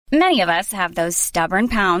Many of us have those stubborn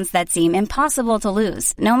pounds that seem impossible to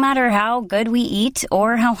lose, no matter how good we eat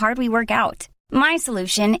or how hard we work out. My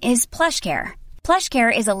solution is PlushCare.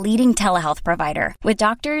 PlushCare is a leading telehealth provider with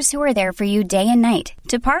doctors who are there for you day and night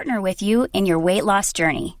to partner with you in your weight loss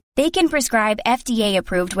journey. They can prescribe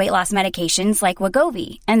FDA-approved weight loss medications like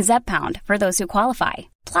Wegovy and Zepbound for those who qualify.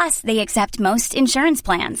 Plus, they accept most insurance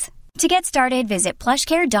plans. To get started, visit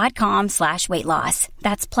plushcare.com/weightloss.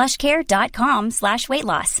 That's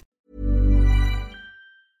plushcare.com/weightloss.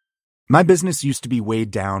 My business used to be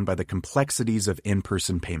weighed down by the complexities of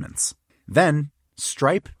in-person payments. Then,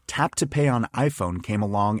 Stripe Tap to Pay on iPhone came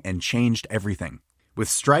along and changed everything. With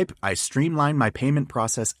Stripe, I streamlined my payment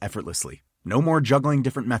process effortlessly. No more juggling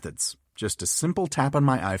different methods. Just a simple tap on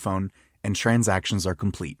my iPhone and transactions are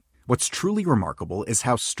complete. What's truly remarkable is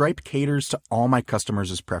how Stripe caters to all my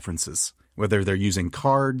customers' preferences. Whether they're using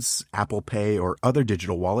cards, Apple Pay, or other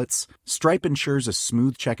digital wallets, Stripe ensures a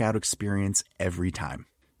smooth checkout experience every time.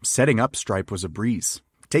 Setting up Stripe was a breeze,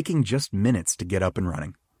 taking just minutes to get up and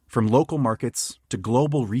running. From local markets to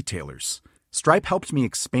global retailers, Stripe helped me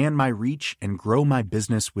expand my reach and grow my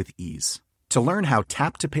business with ease. To learn how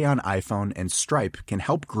Tap to Pay on iPhone and Stripe can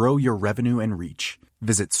help grow your revenue and reach,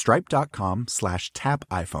 visit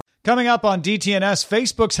stripe.com/tapiphone. Coming up on DTNS,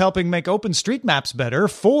 Facebook's helping make OpenStreetMaps better.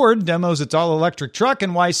 Ford demos its all-electric truck,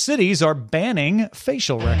 and why cities are banning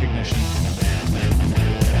facial recognition.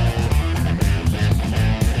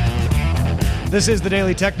 This is the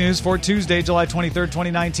Daily Tech News for Tuesday, July 23rd,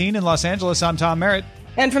 2019. In Los Angeles, I'm Tom Merritt.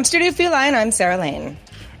 And from Studio Feline, I'm Sarah Lane.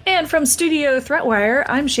 And from Studio Threatwire,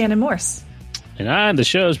 I'm Shannon Morse. And I'm the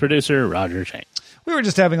show's producer, Roger Chang. We were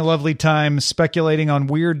just having a lovely time speculating on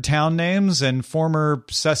weird town names and former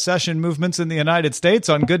secession movements in the United States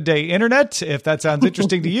on Good Day Internet. If that sounds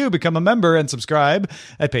interesting to you, become a member and subscribe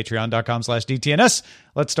at patreon.com/DTNS.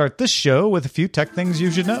 Let's start this show with a few tech things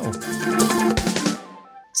you should know.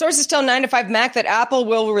 Sources tell 9 to 5 Mac that Apple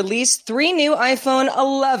will release 3 new iPhone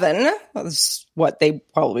 11, that's what they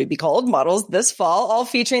probably be called, models this fall, all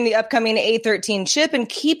featuring the upcoming A13 chip and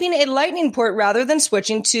keeping a Lightning port rather than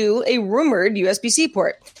switching to a rumored USB-C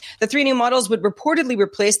port. The 3 new models would reportedly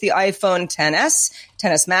replace the iPhone XS,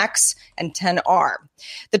 XS Max, and XR.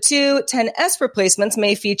 The 2 XS replacements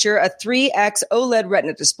may feature a 3X OLED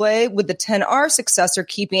Retina display, with the XR successor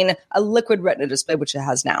keeping a liquid Retina display, which it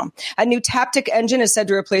has now. A new Taptic engine is said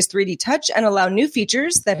to replace 3D Touch and allow new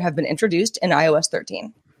features that have been introduced in iOS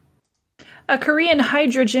 13. A Korean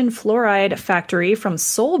hydrogen fluoride factory from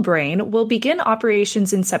Seoul Brain will begin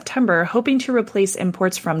operations in September, hoping to replace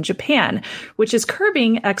imports from Japan, which is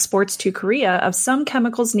curbing exports to Korea of some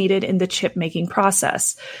chemicals needed in the chip-making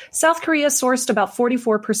process. South Korea sourced about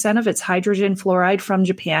 44% of its hydrogen fluoride from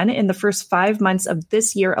Japan in the first 5 months of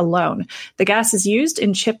this year alone. The gas is used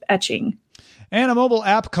in chip etching. And a mobile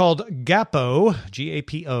app called Gapo,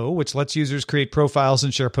 G-A-P-O, which lets users create profiles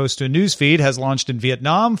and share posts to a newsfeed, has launched in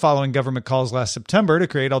Vietnam following government calls last September to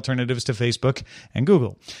create alternatives to Facebook and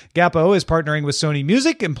Google. Gapo is partnering with Sony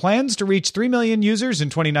Music and plans to reach 3 million users in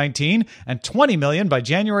 2019 and 20 million by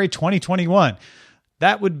January 2021.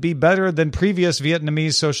 That would be better than previous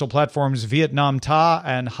Vietnamese social platforms Vietnam Ta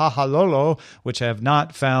and Hahalolo, which have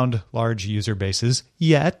not found large user bases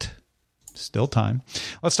yet. Still time.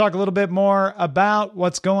 Let's talk a little bit more about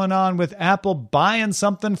what's going on with Apple buying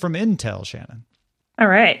something from Intel, Shannon. All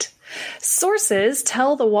right. Sources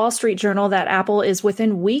tell the Wall Street Journal that Apple is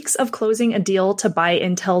within weeks of closing a deal to buy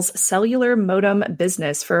Intel's cellular modem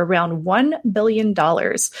business for around $1 billion.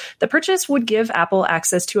 The purchase would give Apple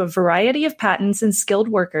access to a variety of patents and skilled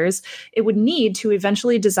workers it would need to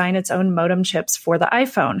eventually design its own modem chips for the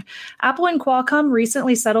iPhone. Apple and Qualcomm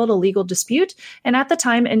recently settled a legal dispute, and at the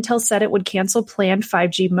time, Intel said it would cancel planned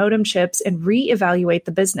 5G modem chips and reevaluate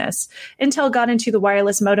the business. Intel got into the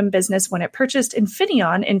wireless modem business when it purchased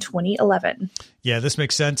Infineon in 2011. Yeah, this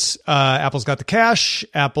makes sense. Apple's got the cash.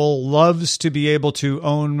 Apple loves to be able to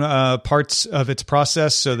own parts of its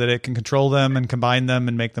process so that it can control them and combine them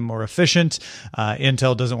and make them more efficient.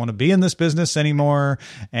 Intel doesn't want to be in this business anymore,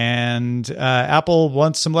 and Apple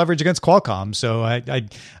wants some leverage against Qualcomm. So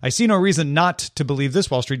I see no reason not to believe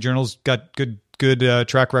this. Wall Street Journal's got good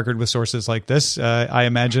track record with sources like this. I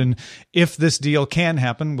imagine if this deal can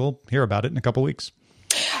happen, we'll hear about it in a couple weeks.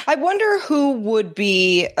 I wonder who would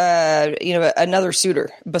be, another suitor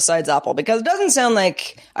besides Apple, because it doesn't sound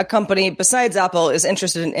like a company besides Apple is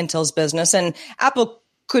interested in Intel's business. And Apple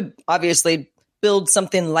could obviously build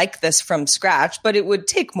something like this from scratch, but it would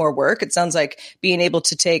take more work. It sounds like being able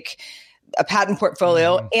to take a patent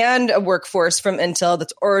portfolio and a workforce from Intel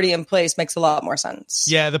that's already in place makes a lot more sense.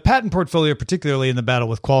 Yeah, the patent portfolio, particularly in the battle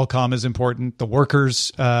with Qualcomm, is important. The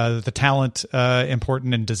workers, the talent,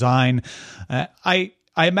 important in design. I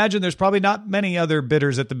imagine there's probably not many other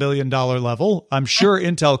bidders at the $1 billion level. I'm sure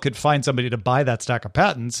Intel could find somebody to buy that stack of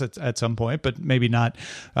patents at some point, but maybe not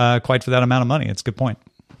quite for that amount of money. It's a good point.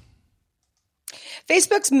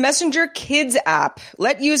 Facebook's Messenger Kids app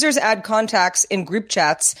let users add contacts in group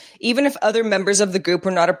chats, even if other members of the group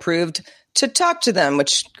were not approved to talk to them,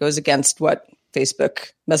 which goes against what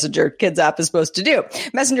Facebook Messenger Kids app is supposed to do.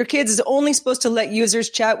 Messenger Kids is only supposed to let users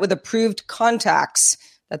chat with approved contacts.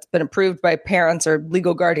 That's been approved by parents or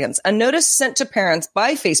legal guardians. A notice sent to parents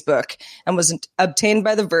by Facebook and was obtained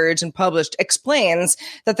by The Verge and published explains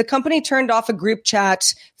that the company turned off a group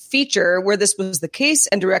chat feature where this was the case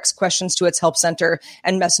and directs questions to its help center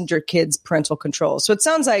and Messenger Kids parental controls. So it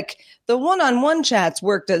sounds like the one-on-one chats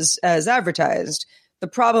worked as advertised. The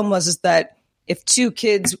problem was that if two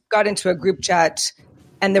kids got into a group chat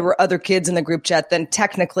and there were other kids in the group chat, then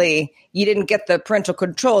technically you didn't get the parental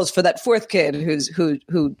controls for that fourth kid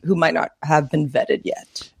who might not have been vetted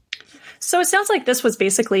yet. So it sounds like this was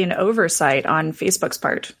basically an oversight on Facebook's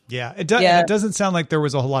part. Yeah, it doesn't sound like there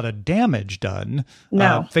was a whole lot of damage done.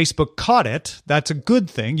 No. Facebook caught it. That's a good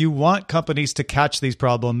thing. You want companies to catch these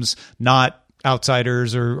problems, not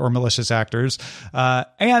outsiders or malicious actors.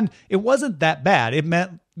 And it wasn't that bad. It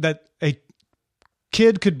meant that a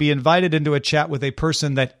kid could be invited into a chat with a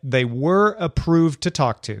person that they were approved to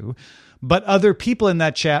talk to, but other people in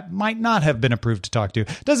that chat might not have been approved to talk to.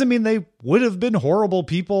 Doesn't mean they would have been horrible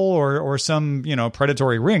people or some,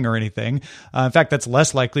 predatory ring or anything. In fact, that's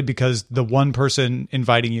less likely because the one person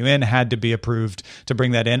inviting you in had to be approved to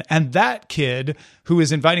bring that in. And that kid who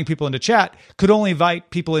is inviting people into chat could only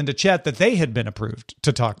invite people into chat that they had been approved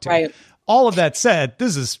to talk to. Right. All of that said,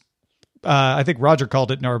 this is I think Roger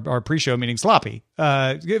called it in our pre-show meeting sloppy.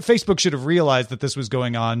 Facebook should have realized that this was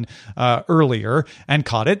going on earlier and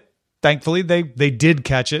caught it. Thankfully, they did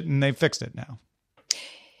catch it and they fixed it now.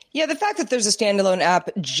 Yeah, the fact that there's a standalone app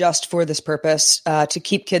just for this purpose, to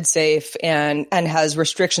keep kids safe and has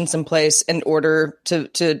restrictions in place in order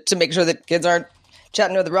to make sure that kids aren't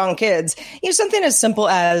chatting with the wrong kids. Something as simple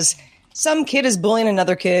as some kid is bullying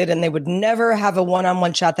another kid and they would never have a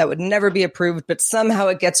one-on-one chat that would never be approved, but somehow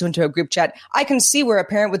it gets into a group chat. I can see where a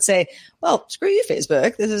parent would say, well, screw you,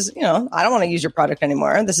 Facebook. This is, I don't want to use your product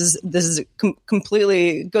anymore. This is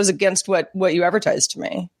completely goes against what you advertised to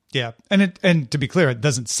me. Yeah. And to be clear, it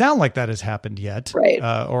doesn't sound like that has happened yet. Right.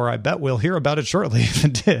 Or I bet we'll hear about it shortly if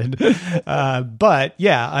it did. But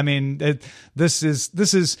yeah, I mean, this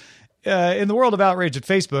is in the world of outrage at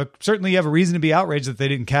Facebook, certainly you have a reason to be outraged that they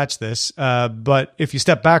didn't catch this. But if you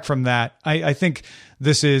step back from that, I think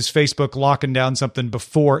this is Facebook locking down something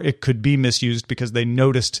before it could be misused because they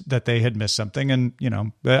noticed that they had missed something. And,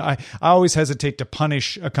 I always hesitate to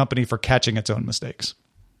punish a company for catching its own mistakes.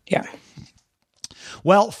 Yeah.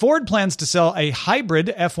 Well, Ford plans to sell a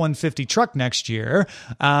hybrid F-150 truck next year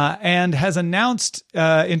and has announced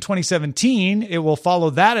in 2017 it will follow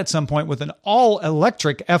that at some point with an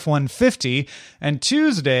all-electric F-150. And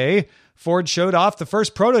Tuesday, Ford showed off the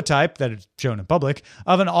first prototype that is shown in public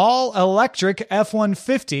of an all-electric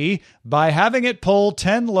F-150 by having it pull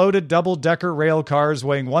 10 loaded double-decker rail cars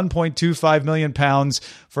weighing 1.25 million pounds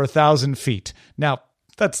for 1,000 feet. Now,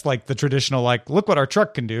 that's like the traditional, look what our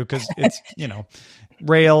truck can do, because it's,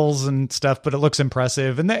 rails and stuff, but it looks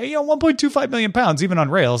impressive. And 1.25 million pounds, even on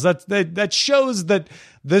rails, that shows that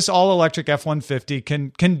this all-electric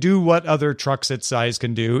F-150 can do what other trucks its size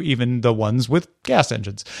can do, even the ones with gas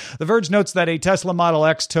engines. The Verge notes that a Tesla Model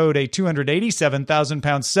X towed a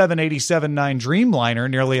 287,000-pound 787-9 Dreamliner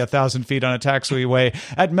nearly 1,000 feet on a taxiway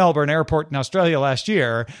at Melbourne Airport in Australia last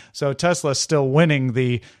year. So Tesla's still winning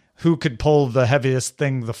the who could pull the heaviest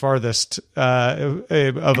thing the farthest of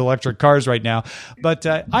electric cars right now. But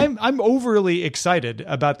I'm overly excited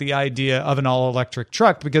about the idea of an all-electric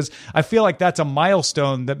truck because I feel like that's a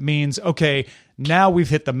milestone that means, okay, now we've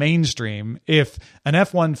hit the mainstream if an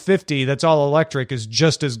F-150 that's all electric is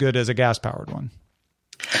just as good as a gas-powered one.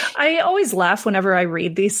 I always laugh whenever I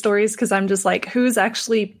read these stories because I'm just like, who's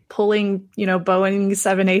actually pulling, Boeing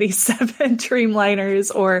 787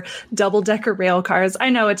 Dreamliners or double-decker rail cars?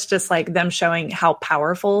 I know it's just like them showing how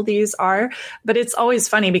powerful these are, but it's always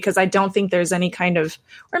funny because I don't think there's any kind of,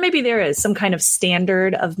 or maybe there is some kind of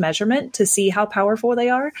standard of measurement to see how powerful they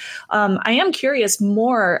are. I am curious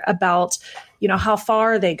more about how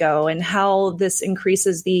far they go and how this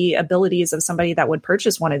increases the abilities of somebody that would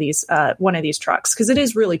purchase one of these trucks, because it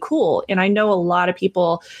is really cool. And I know a lot of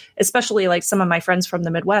people, especially like some of my friends from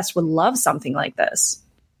the Midwest, would love something like this.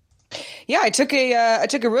 Yeah, I took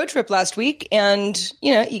a road trip last week, and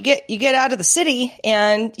you get out of the city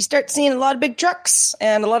and you start seeing a lot of big trucks,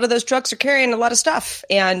 and a lot of those trucks are carrying a lot of stuff.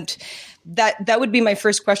 And that would be my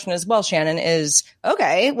first question as well, Shannon, is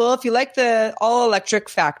okay, well, if you like the all electric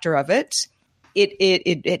factor of it,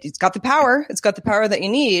 it's got the power. It's got the power that you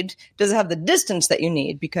need. Does it have the distance that you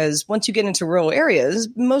need? Because once you get into rural areas,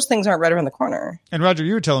 most things aren't right around the corner. And Roger,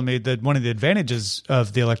 you were telling me that one of the advantages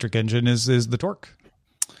of the electric engine is the torque.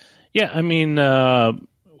 Yeah, I mean,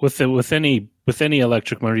 with any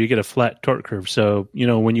electric motor, you get a flat torque curve. So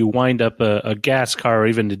when you wind up a gas car or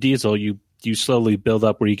even the diesel, you slowly build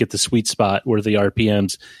up where you get the sweet spot where the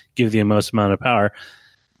RPMs give the most amount of power.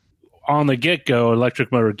 On the get-go,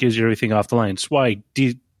 electric motor gives you everything off the line. That's why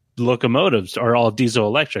locomotives are all diesel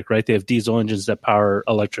electric, right? They have diesel engines that power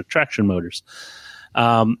electric traction motors.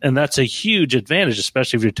 And that's a huge advantage,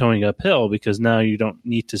 especially if you're towing uphill, because now you don't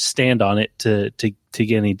need to stand on it to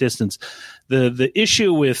get any distance. The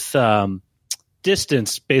issue with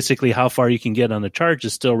distance, basically how far you can get on a charge,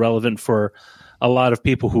 is still relevant for a lot of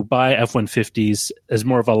people who buy F-150s as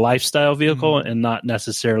more of a lifestyle vehicle and not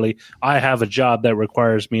necessarily, I have a job that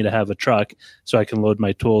requires me to have a truck so I can load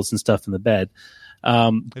my tools and stuff in the bed.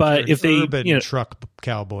 But if they, truck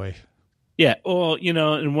cowboy. Yeah. Well,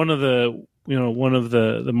 and one of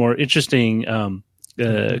the more interesting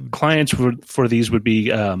clients for these would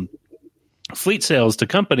be fleet sales to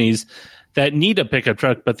companies that need a pickup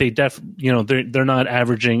truck, but they're not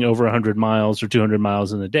averaging over 100 miles or 200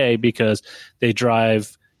 miles in a day because they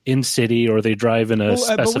drive in city or they drive in a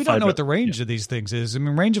specified. But we don't know what the range of these things is. I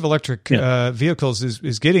mean, range of electric vehicles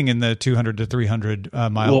is getting in the 200 to 300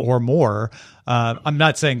 mile or more. I'm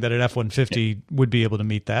not saying that an F-150 would be able to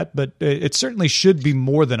meet that, but it certainly should be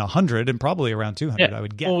more than 100 and probably around 200. I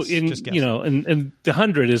would guess. Well, and the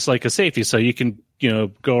 100 is like a safety, so you can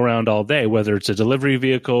go around all day, whether it's a delivery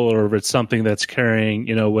vehicle or if it's something that's carrying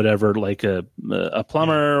whatever, like a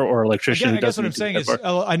plumber or electrician. I guess what I'm saying is,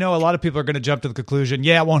 I know a lot of people are going to jump to the conclusion,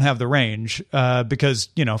 it won't have the range because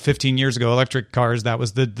 15 years ago, electric cars, that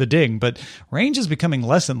was the ding. But range is becoming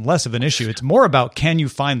less and less of an issue. It's more about, can you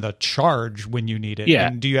find the charge when you need it,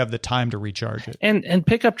 and do you have the time to recharge it? And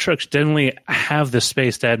pickup trucks generally have the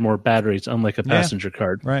space to add more batteries, unlike a passenger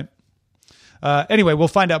car. Right. Anyway, we'll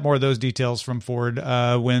find out more of those details from Ford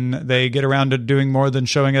when they get around to doing more than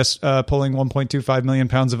showing us pulling 1.25 million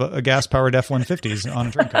pounds of gas-powered F-150s on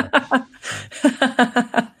a train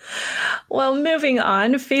car. Well, moving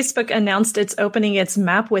on, Facebook announced it's opening its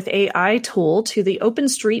Map with AI tool to the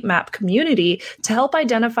OpenStreetMap community to help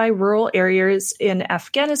identify rural areas in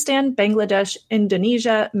Afghanistan, Bangladesh,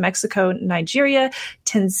 Indonesia, Mexico, Nigeria,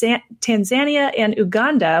 Tanzania, and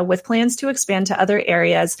Uganda, with plans to expand to other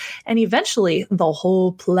areas and eventually the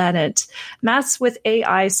whole planet. Maps with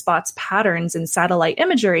AI spots patterns in satellite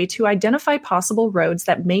imagery to identify possible roads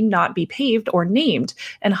that may not be paved or named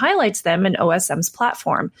and highlights them in OSM's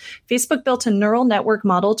platform. Facebook built a neural network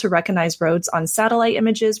model to recognize roads on satellite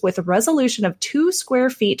images with a resolution of 2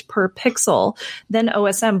 square feet per pixel. Then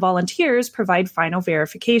OSM volunteers provide final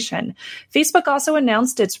verification. Facebook also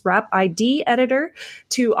announced its Wrap ID editor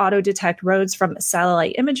to auto-detect roads from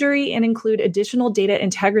satellite imagery and include additional data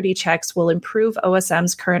integrity checks will improve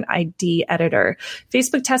OSM's current ID editor.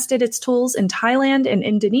 Facebook tested its tools in Thailand and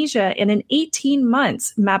Indonesia and in 18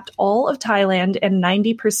 months mapped all of Thailand and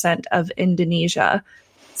 90% of Indonesia.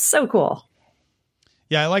 So cool.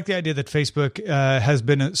 Yeah, I like the idea that Facebook has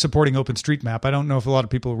been supporting OpenStreetMap. I don't know if a lot of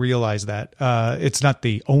people realize that. It's not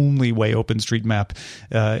the only way OpenStreetMap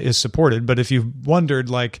is supported, but if you've wondered,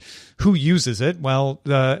 who uses it, well,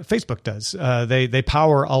 Facebook does. They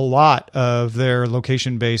power a lot of their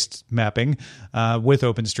location-based mapping with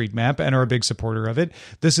OpenStreetMap and are a big supporter of it.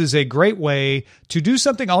 This is a great way to do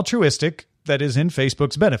something altruistic that is in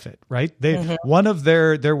Facebook's benefit, right? One of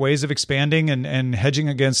their ways of expanding and hedging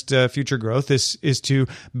against future growth is to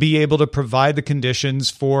be able to provide the conditions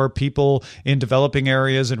for people in developing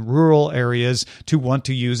areas and rural areas to want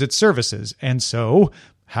to use its services. And so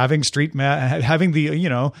having the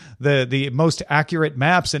most accurate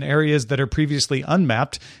maps in areas that are previously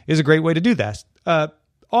unmapped is a great way to do that.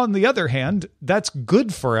 On the other hand, that's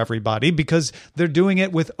good for everybody because they're doing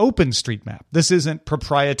it with OpenStreetMap. This isn't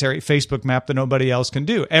proprietary Facebook map that nobody else can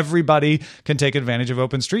do. Everybody can take advantage of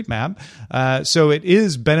OpenStreetMap. So it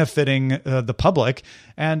is benefiting the public.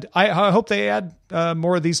 And I hope they add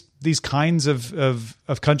more of these kinds of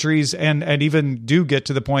countries and even do get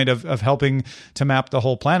to the point of helping to map the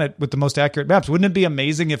whole planet with the most accurate maps. Wouldn't it be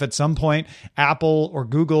amazing if at some point Apple or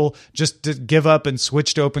Google just to give up and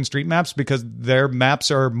switch to OpenStreetMaps because their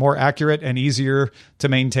maps are more accurate and easier to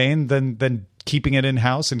maintain than keeping it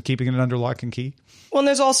in-house and keeping it under lock and key? Well, and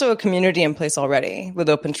there's also a community in place already with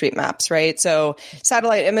OpenStreetMaps, right? So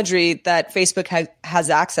satellite imagery that Facebook has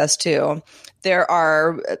access to, there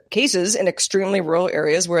are cases in extremely rural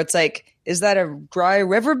areas where it's like, is that a dry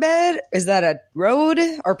riverbed? Is that a road?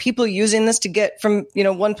 Are people using this to get from,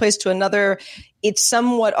 one place to another? It's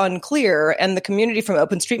somewhat unclear, and the community from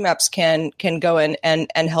OpenStreetMaps can go in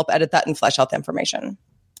and help edit that and flesh out the information.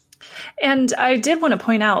 And I did want to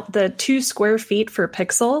point out the 2 square feet per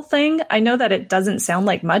pixel thing. I know that it doesn't sound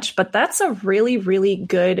like much, but that's a really, really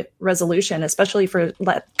good resolution, especially for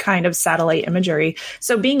that kind of satellite imagery.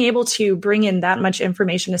 So being able to bring in that much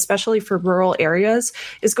information, especially for rural areas,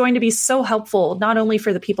 is going to be so helpful, not only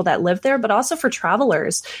for the people that live there, but also for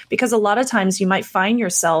travelers. Because a lot of times you might find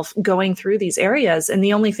yourself going through these areas, and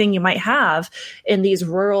the only thing you might have in these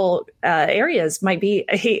rural areas might be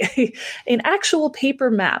an actual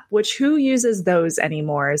paper map, which who uses those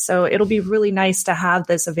anymore? So it'll be really nice to have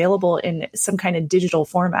this available in some kind of digital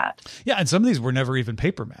format. Yeah, and some of these were never even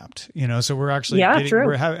paper mapped, so we're actually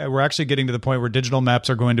we're actually getting to the point where digital maps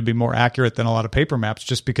are going to be more accurate than a lot of paper maps,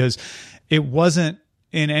 just because it wasn't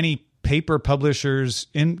in any paper publishers'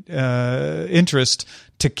 interest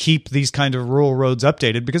to keep these kind of rural roads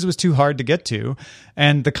updated because it was too hard to get to.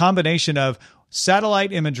 And the combination of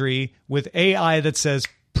satellite imagery with AI that says,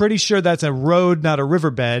 pretty sure that's a road, not a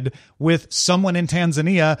riverbed, with someone in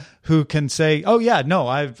Tanzania who can say, oh yeah, no,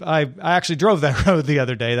 I actually drove that road the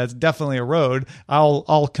other day. That's definitely a road.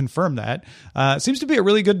 I'll confirm that. Seems to be a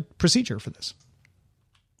really good procedure for this.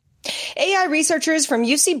 AI researchers from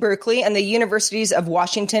UC Berkeley and the universities of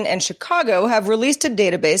Washington and Chicago have released a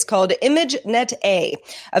database called ImageNet-A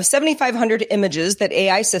of 7,500 images that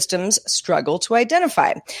AI systems struggle to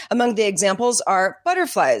identify. Among the examples are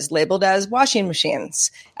butterflies labeled as washing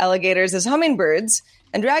machines, alligators as hummingbirds,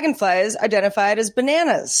 and dragonflies identified as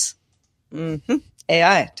bananas.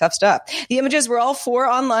 AI, tough stuff. The images were all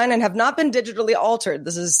online and have not been digitally altered.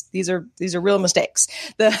 These are real mistakes.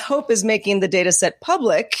 The hope is making the data set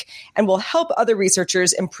public and will help other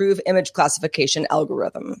researchers improve image classification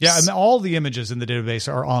algorithms. Yeah, and all the images in the database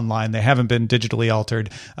are online. They haven't been digitally altered.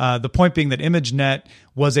 The point being that ImageNet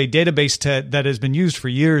was a database that has been used for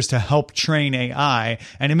years to help train AI,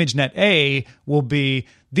 and ImageNet-A will be,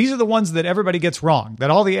 these are the ones that everybody gets wrong, that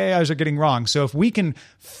all the AIs are getting wrong. So if we can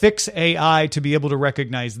fix AI to be able to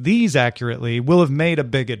recognize these accurately, we'll have made a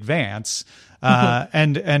big advance.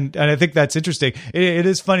 And I think that's interesting. It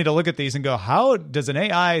is funny to look at these and go, how does an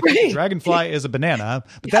AI think a dragonfly is a banana?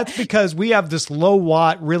 But that's because we have this low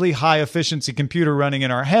watt, really high efficiency computer running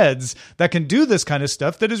in our heads that can do this kind of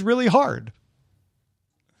stuff that is really hard.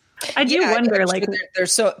 I do wonder,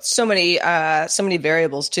 there's so many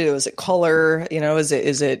variables too. Is it color?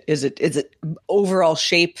 Is it overall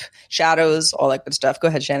shape, shadows, all that good stuff? Go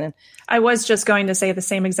ahead, Shannon. I was just going to say the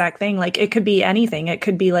same exact thing. Like, it could be anything. It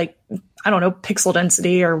could be like, I don't know, pixel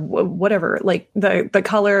density or whatever, like the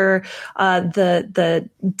color, the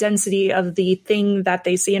density of the thing that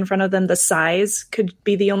they see in front of them, the size could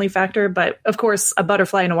be the only factor. But of course, a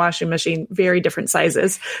butterfly and a washing machine, very different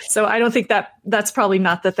sizes. So I don't think that's probably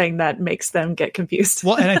not the thing that makes them get confused.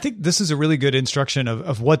 Well, and I think this is a really good instruction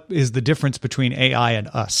of what is the difference between AI and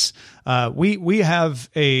us. We have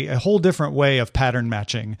a whole different way of pattern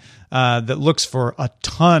matching that looks for a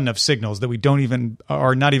ton of signals that we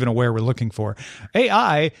are not even aware we're looking for.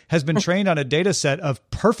 AI has been trained on a data set of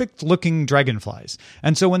perfect looking dragonflies.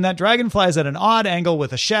 And so when that dragonfly is at an odd angle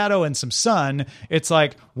with a shadow and some sun, it's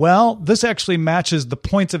like, well, this actually matches the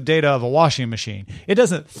points of data of a washing machine. It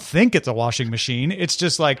doesn't think it's a washing machine. It's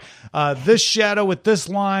just like this shadow with this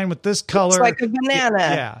line with this color. It's like a banana.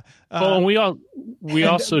 Yeah. Well, we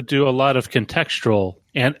also do a lot of contextual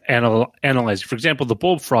analyzing. For example, the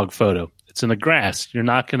bullfrog photo. It's in the grass. You're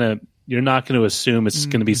not going to assume it's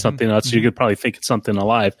going to be something else. You could probably think it's something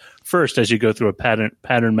alive first as you go through a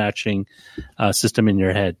pattern matching system in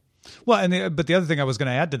your head. Well, but the other thing I was going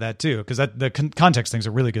to add to that too, because the context thing is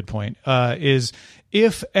a really good point, is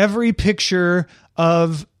if every picture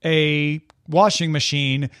of a washing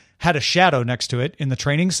machine had a shadow next to it in the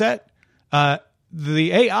training set,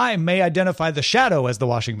 the AI may identify the shadow as the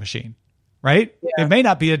washing machine, right? Yeah. It may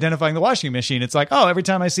not be identifying the washing machine. It's like, oh, every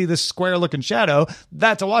time I see this square looking shadow,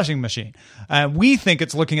 that's a washing machine. We think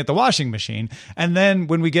it's looking at the washing machine. And then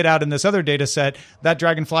when we get out in this other data set, that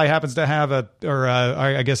dragonfly happens to have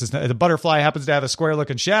the butterfly happens to have a square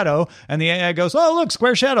looking shadow. And the AI goes, oh, look,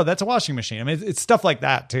 square shadow. That's a washing machine. I mean, it's stuff like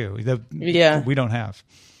that too. We don't have.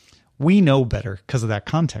 We know better because of that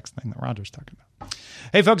context thing that Roger's talking about.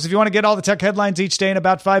 Hey, folks, if you want to get all the tech headlines each day in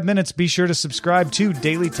about 5 minutes, be sure to subscribe to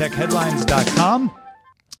dailytechheadlines.com.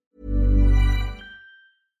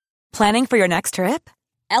 Planning for your next trip?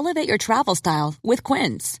 Elevate your travel style with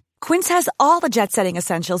Quince. Quince has all the jet-setting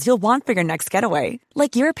essentials you'll want for your next getaway,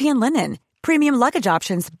 like European linen, premium luggage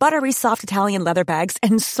options, buttery soft Italian leather bags,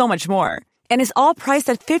 and so much more. And is all priced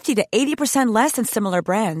at 50 to 80% less than similar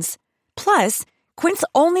brands. Plus, Quince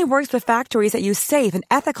only works with factories that use safe and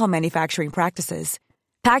ethical manufacturing practices.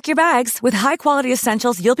 Pack your bags with high-quality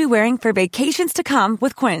essentials you'll be wearing for vacations to come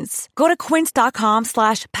with Quince. Go to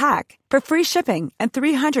quince.com/pack for free shipping and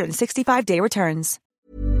 365-day returns.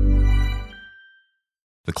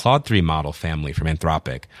 The Claude 3 model family from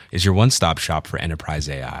Anthropic is your one-stop shop for enterprise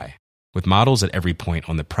AI. With models at every point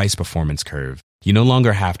on the price-performance curve, you no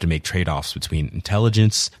longer have to make trade-offs between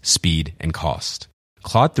intelligence, speed, and cost.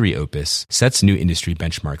 Claude 3 Opus sets new industry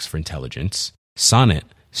benchmarks for intelligence. Sonnet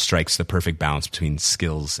strikes the perfect balance between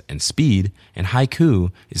skills and speed. And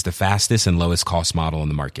Haiku is the fastest and lowest cost model in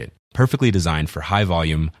the market, perfectly designed for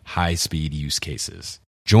high-volume, high-speed use cases.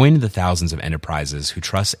 Join the thousands of enterprises who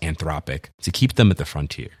trust Anthropic to keep them at the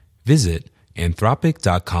frontier. Visit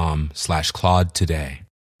anthropic.com/Claude today.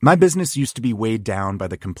 My business used to be weighed down by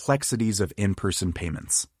the complexities of in-person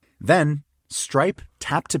payments. Then, Stripe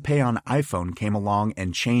Tap to Pay on iPhone came along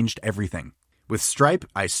and changed everything. With Stripe,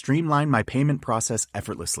 I streamlined my payment process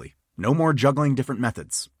effortlessly. No more juggling different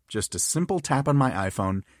methods. Just a simple tap on my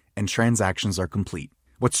iPhone and transactions are complete.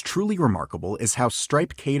 What's truly remarkable is how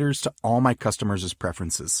Stripe caters to all my customers'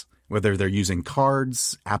 preferences. Whether they're using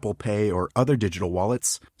cards, Apple Pay, or other digital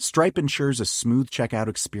wallets, Stripe ensures a smooth checkout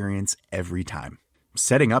experience every time.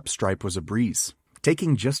 Setting up Stripe was a breeze,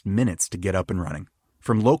 taking just minutes to get up and running.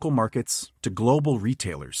 From local markets to global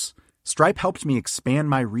retailers, Stripe helped me expand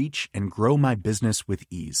my reach and grow my business with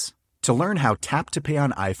ease. To learn how Tap to Pay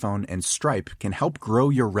on iPhone and Stripe can help grow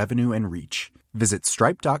your revenue and reach, visit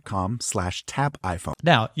stripe.com/tapiphone.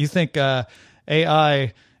 Now, you think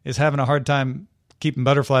AI is having a hard time keeping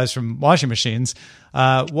butterflies from washing machines.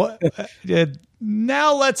 Now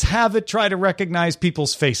let's have it try to recognize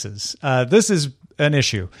people's faces. This is an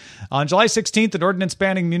issue. On July 16th, an ordinance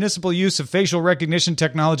banning municipal use of facial recognition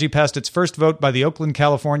technology passed its first vote by the Oakland,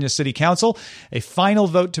 California City Council. A final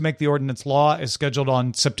vote to make the ordinance law is scheduled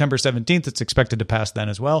on September 17th. It's expected to pass then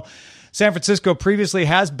as well. San Francisco previously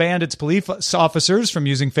has banned its police officers from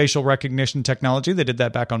using facial recognition technology. They did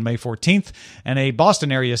that back on May 14th. And a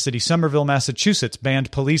Boston area city, Somerville, Massachusetts,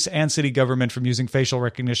 banned police and city government from using facial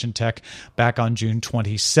recognition tech back on June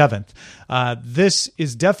 27th. This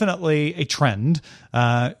is definitely a trend.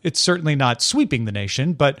 It's certainly not sweeping the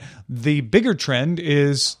nation, but the bigger trend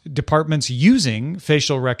is departments using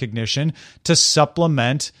facial recognition to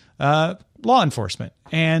supplement law enforcement.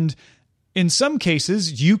 And in some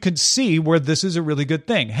cases, you could see where this is a really good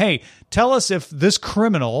thing. Hey, tell us if this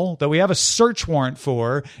criminal that we have a search warrant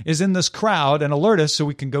for is in this crowd and alert us so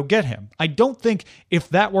we can go get him. I don't think if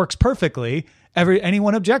that works perfectly,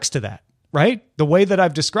 anyone objects to that, right? The way that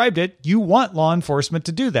I've described it, you want law enforcement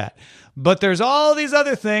to do that. But there's all these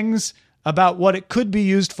other things about what it could be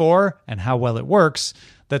used for and how well it works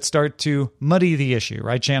that start to muddy the issue,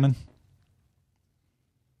 right, Shannon?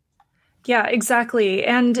 Yeah, exactly.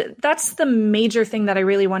 And that's the major thing that I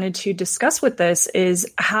really wanted to discuss with this is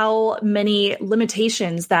how many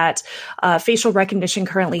limitations that facial recognition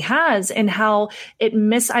currently has and how it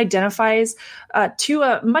misidentifies to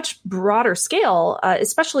a much broader scale,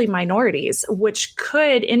 especially minorities, which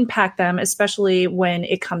could impact them, especially when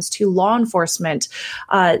it comes to law enforcement.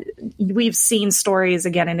 We've seen stories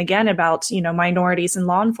again and again about, minorities in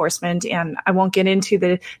law enforcement, and I won't get into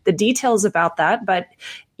the details about that, but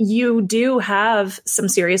you do have some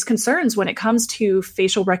serious concerns when it comes to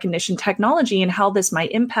facial recognition technology and how this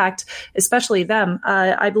might impact, especially them.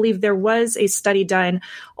 I believe there was a study done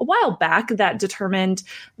a while back that determined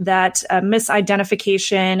that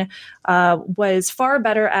misidentification was far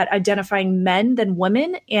better at identifying men than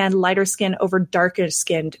women and lighter skin over darker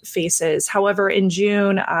skinned faces. However, in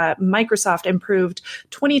June, Microsoft improved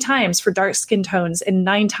 20 times for dark skin tones and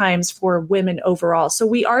 9 times for women overall. So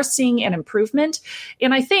we are seeing an improvement.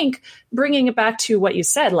 And I think bringing it back to what you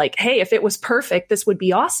said, like, hey, if it was perfect, this would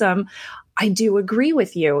be awesome. I do agree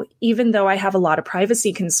with you, even though I have a lot of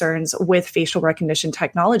privacy concerns with facial recognition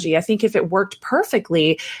technology. I think if it worked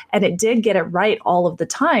perfectly and it did get it right all of the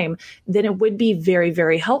time, then it would be very,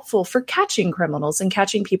 very helpful for catching criminals and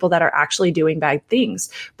catching people that are actually doing bad things.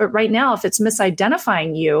 But right now, if it's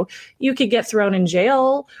misidentifying you, you could get thrown in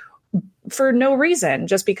jail for no reason,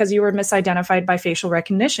 just because you were misidentified by facial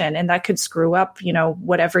recognition. And that could screw up,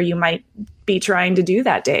 whatever you might be trying to do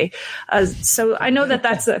that day. So I know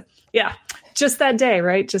that's just that day,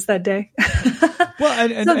 right? Just that day. Well,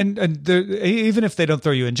 and even if they don't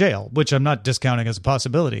throw you in jail, which I'm not discounting as a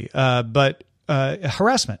possibility, but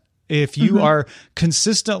harassment If you are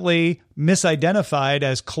consistently misidentified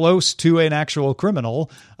as close to an actual criminal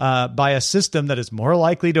by a system that is more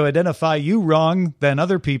likely to identify you wrong than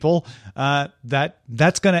other people,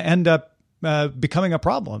 that's going to end up becoming a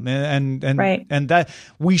problem, and that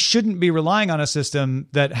we shouldn't be relying on a system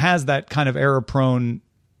that has that kind of error-prone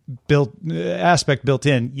aspect built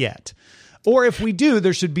in yet. Or if we do,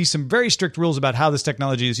 there should be some very strict rules about how this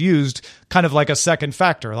technology is used, kind of like a second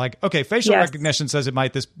factor. Like, okay, facial recognition says it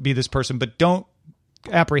might be this person, but don't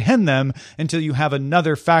apprehend them until you have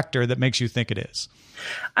another factor that makes you think it is.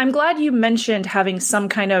 I'm glad you mentioned having some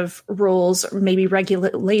kind of rules, maybe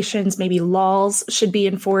regulations, maybe laws should be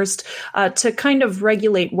enforced to kind of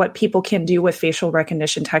regulate what people can do with facial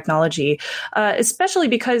recognition technology, especially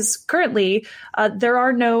because currently there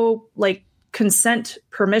are no consent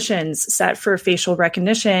permissions set for facial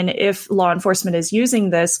recognition if law enforcement is using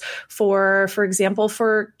this for example,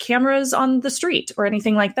 for cameras on the street or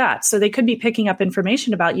anything like that. So they could be picking up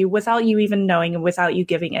information about you without you even knowing and without you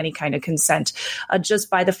giving any kind of consent, just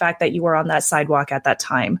by the fact that you were on that sidewalk at that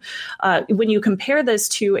time. When you compare this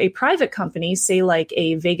to a private company, say like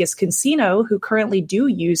a Vegas casino, who currently do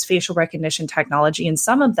use facial recognition technology, and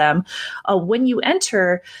some of them, when you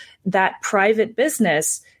enter that private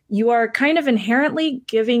business, you are kind of inherently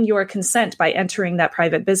giving your consent by entering that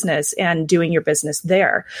private business and doing your business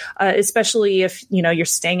there. Especially if, you're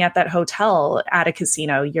staying at that hotel at a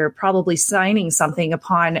casino, you're probably signing something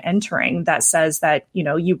upon entering that says that,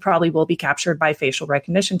 you probably will be captured by facial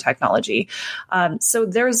recognition technology. So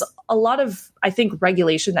there's a lot of, I think,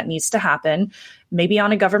 regulation that needs to happen, maybe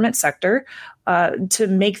on a government sector, to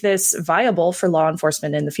make this viable for law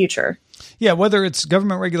enforcement in the future. Yeah, whether it's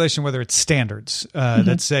government regulation, whether it's standards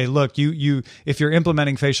that say, look, you if you're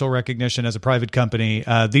implementing facial recognition as a private company,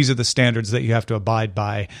 these are the standards that you have to abide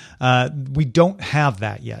by. We don't have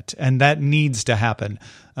that yet, and that needs to happen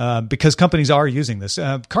because companies are using this.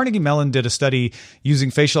 Carnegie Mellon did a study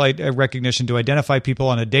using facial recognition to identify people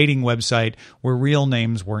on a dating website where real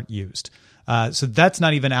names weren't used. So that's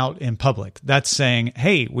not even out in public. That's saying,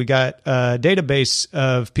 hey, we got a database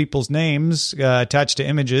of people's names attached to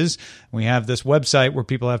images. We have this website where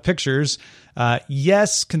people have pictures.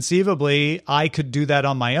 Yes, conceivably, I could do that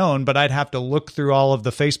on my own, but I'd have to look through all of the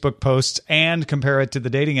Facebook posts and compare it to the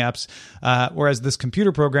dating apps, whereas this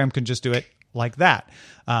computer program can just do it like that.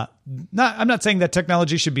 I'm not saying that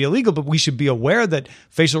technology should be illegal, but we should be aware that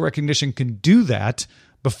facial recognition can do that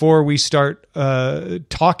before we start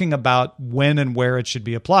talking about when and where it should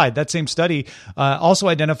be applied. That same study also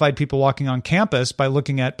identified people walking on campus by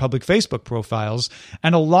looking at public Facebook profiles.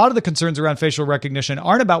 And a lot of the concerns around facial recognition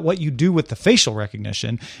aren't about what you do with the facial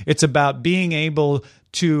recognition. It's about being able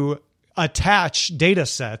to attach data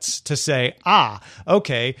sets to say,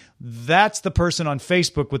 okay, that's the person on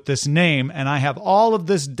Facebook with this name, and I have all of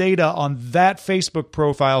this data on that Facebook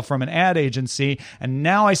profile from an ad agency, and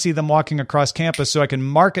now I see them walking across campus so I can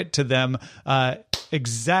market to them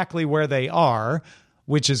exactly where they are,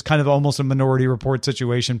 which is kind of almost a Minority Report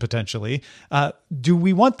situation potentially. Do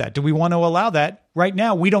we want that? Do we want to allow that? Right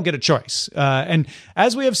now, we don't get a choice. And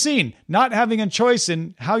as we have seen, not having a choice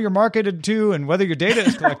in how you're marketed to and whether your data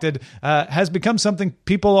is collected has become something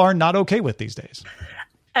people are not okay with these days.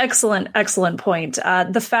 Excellent point.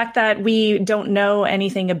 The fact that we don't know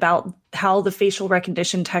anything about how the facial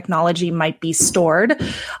recognition technology might be stored,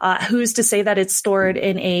 who's to say that it's stored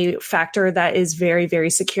in a factor that is very, very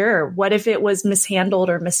secure? What if it was mishandled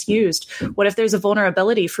or misused? What if there's a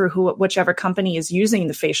vulnerability for whichever company is using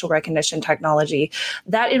the facial recognition technology?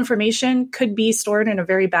 That information could be stored in a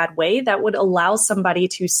very bad way that would allow somebody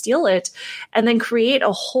to steal it and then create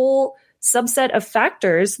a whole subset of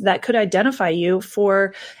factors that could identify you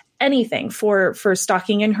for anything, for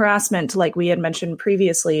stalking and harassment, like we had mentioned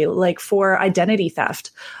previously, like for identity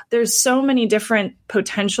theft. There's so many different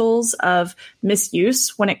potentials of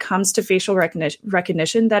misuse when it comes to facial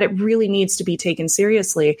recognition that it really needs to be taken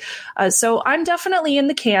seriously. So I'm definitely in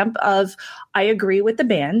the camp of, I agree with the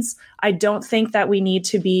bans. I don't think that we need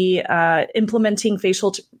to be implementing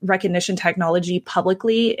facial recognition technology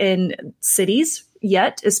publicly in cities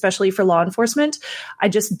yet, especially for law enforcement. I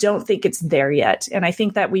just don't think it's there yet. And I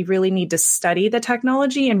think that we really need to study the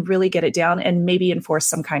technology and really get it down and maybe enforce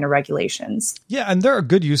some kind of regulations. Yeah, and there are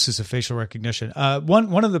good uses of facial recognition.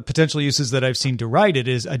 One of the potential uses that I've seen derided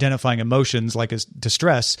is identifying emotions like as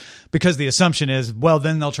distress, because the assumption is, well,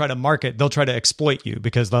 then they'll try to exploit you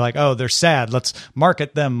because they're like, oh, they're sad. Let's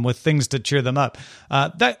market them with things to cheer them up.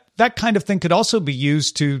 That kind of thing could also be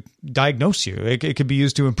used to diagnose you. It could be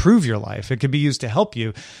used to improve your life. It could be used to help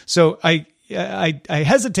you. So I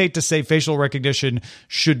hesitate to say facial recognition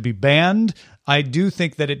should be banned. I do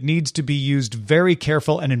think that it needs to be used very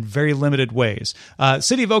careful and in very limited ways.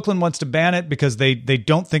 City of Oakland wants to ban it because they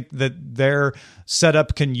don't think that their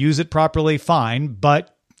setup can use it properly. Fine,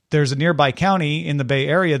 but there's a nearby county in the Bay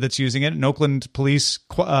Area that's using it, and Oakland police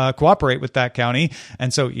cooperate with that county.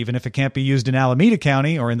 And so even if it can't be used in Alameda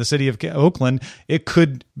County or in the city of Oakland, it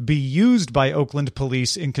could be used by Oakland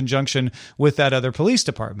police in conjunction with that other police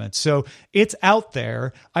department. So it's out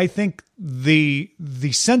there. I think the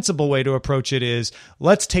sensible way to approach it is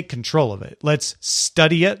let's take control of it. Let's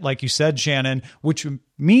study it, like you said, Shannon, which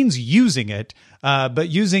means using it, but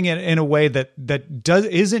using it in a way that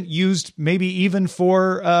isn't used maybe even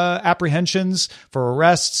for apprehensions, for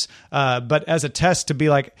arrests, but as a test to be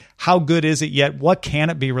like, how good is it yet? What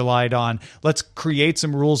can it be relied on? Let's create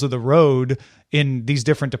some rules of the road in these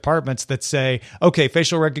different departments that say, okay,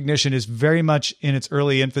 facial recognition is very much in its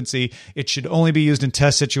early infancy. It should only be used in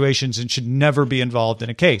test situations and should never be involved in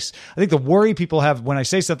a case. I think the worry people have when I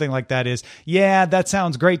say something like that is, yeah, that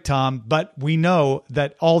sounds great, Tom, but we know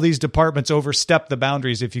that all these departments overstep the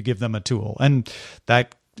boundaries if you give them a tool. And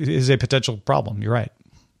that is a potential problem. You're right.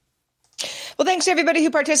 Well, thanks to everybody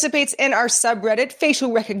who participates in our subreddit.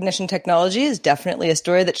 Facial recognition technology is definitely a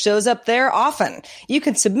story that shows up there often. You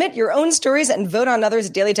can submit your own stories and vote on others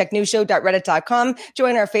at dailytechnewsshow.reddit.com.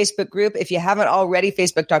 Join our Facebook group if you haven't already,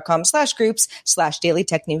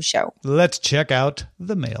 facebook.com/groups/dailytechnewsshow. Let's check out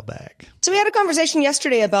the mailbag. So we had a conversation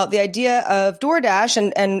yesterday about the idea of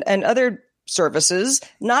DoorDash and other services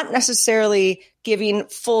not necessarily giving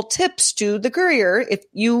full tips to the courier if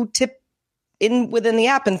you tip within the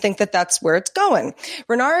app and think that that's where it's going.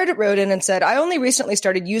 Renard wrote in and said, I only recently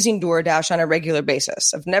started using DoorDash on a regular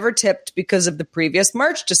basis. I've never tipped because of the previous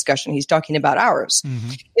March discussion. He's talking about ours.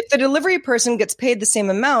 Mm-hmm. If the delivery person gets paid the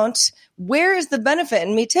same amount, where is the benefit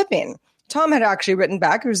in me tipping? Tom had actually written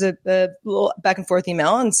back. There was a little back and forth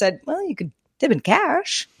email and said, well, you could tip in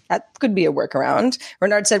cash. That could be a workaround.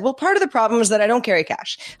 Renard said, well, part of the problem is that I don't carry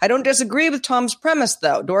cash. I don't disagree with Tom's premise,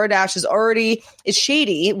 though. DoorDash is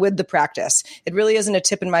shady with the practice. It really isn't a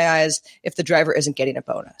tip in my eyes if the driver isn't getting a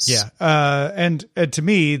bonus. Yeah. And to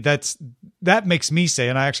me, that makes me say,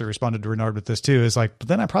 and I actually responded to Renard with this too, is like, but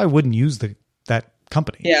then I probably wouldn't use that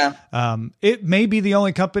company. Yeah. It may be the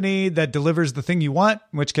only company that delivers the thing you want,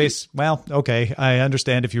 in which case, well, okay, I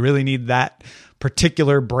understand if you really need that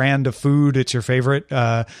particular brand of food, it's your favorite,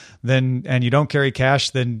 then, and you don't carry cash,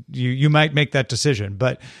 then you might make that decision.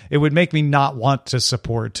 But it would make me not want to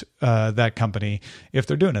support that company if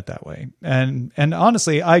they're doing it that way. And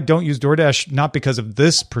honestly, I don't use DoorDash not because of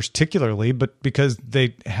this particularly, but because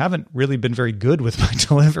they haven't really been very good with my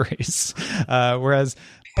deliveries. Whereas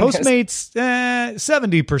Postmates,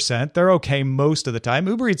 70%, they're okay most of the time.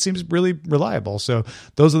 Uber Eats seems really reliable. So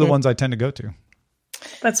those are the ones I tend to go to.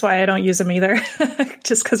 That's why I don't use them either,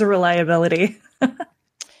 just because of reliability.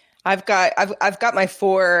 I've got my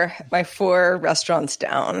four restaurants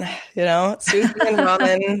down, sushi and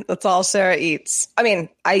ramen. That's all Sarah eats. I mean,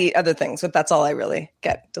 I eat other things, but that's all I really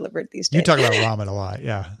get delivered these days. You talk about ramen a lot.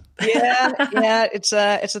 Yeah. Yeah. It's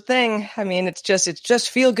a thing. I mean, it's just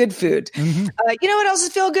feel good food. Mm-hmm. You know what else is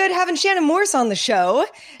feel good? Having Shannon Morse on the show.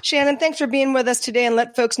 Shannon, thanks for being with us today, and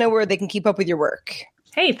let folks know where they can keep up with your work.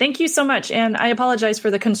 Hey, thank you so much. And I apologize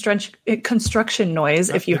for the construction noise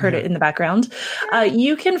if you heard it in the background.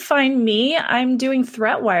 You can find me. I'm doing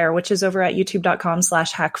ThreatWire, which is over at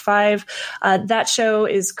youtube.com/hack5. That show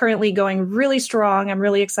is currently going really strong. I'm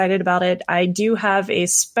really excited about it. I do have a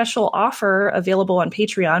special offer available on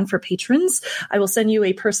Patreon for patrons. I will send you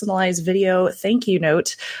a personalized video thank you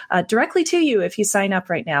note directly to you if you sign up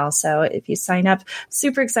right now. So if you sign up,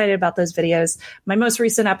 super excited about those videos. My most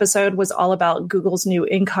recent episode was all about Google's new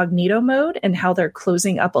incognito mode and how they're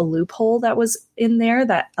closing up a loophole that was in there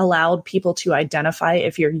that allowed people to identify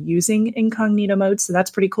if you're using incognito mode. So that's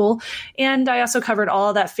pretty cool. And I also covered all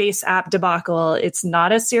of that Face app debacle. It's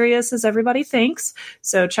not as serious as everybody thinks.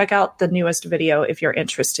 So check out the newest video if you're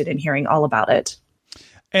interested in hearing all about it.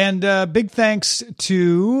 And big thanks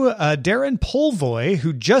to Darren Polvoy,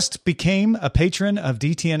 who just became a patron of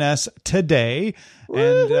DTNS today,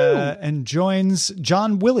 and joins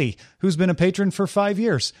John Willie, who's been a patron for 5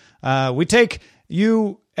 years. We take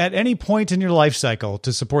you at any point in your life cycle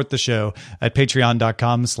to support the show at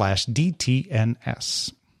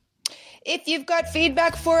patreon.com/DTNS. If you've got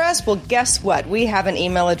feedback for us, well, guess what? We have an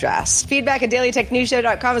email address.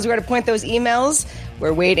 Feedback@dailytechnewsshow.com is where to point those emails.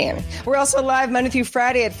 We're waiting. We're also live Monday through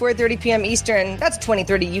Friday at 4:30 p.m. Eastern. That's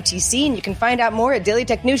 2030 UTC, and you can find out more at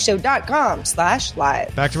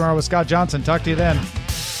dailytechnewsshow.com/live. Back tomorrow with Scott Johnson. Talk to you then.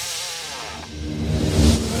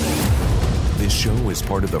 This show is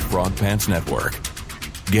part of the Frog Pants Network.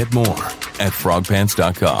 Get more at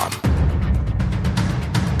frogpants.com.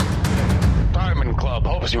 Diamond Club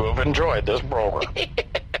hopes you have enjoyed this program.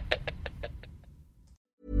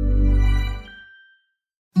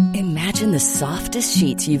 Imagine the softest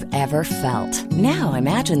sheets you've ever felt. Now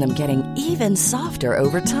imagine them getting even softer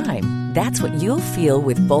over time. That's what you'll feel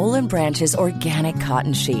with Boll & Branch's organic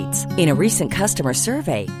cotton sheets. In a recent customer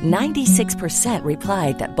survey, 96%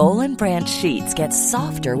 replied that Boll & Branch sheets get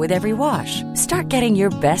softer with every wash. Start getting your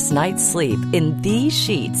best night's sleep in these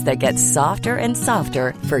sheets that get softer and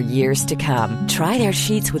softer for years to come. Try their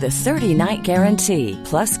sheets with a 30-night guarantee.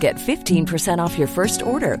 Plus, get 15% off your first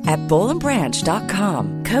order at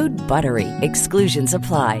bollandbranch.com. Code BUTTERY. Exclusions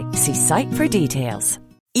apply. See site for details.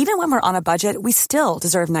 Even when we're on a budget, we still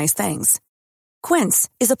deserve nice things. Quince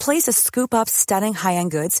is a place to scoop up stunning high-end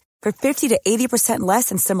goods for 50 to 80% less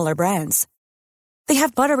than similar brands. They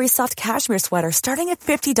have buttery soft cashmere sweaters starting at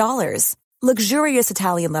 $50, luxurious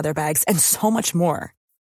Italian leather bags, and so much more.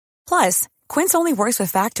 Plus, Quince only works with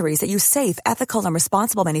factories that use safe, ethical, and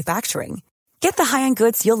responsible manufacturing. Get the high-end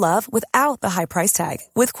goods you'll love without the high price tag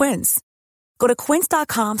with Quince. Go to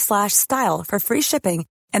quince.com/style for free shipping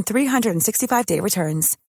and 365-day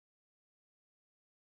returns.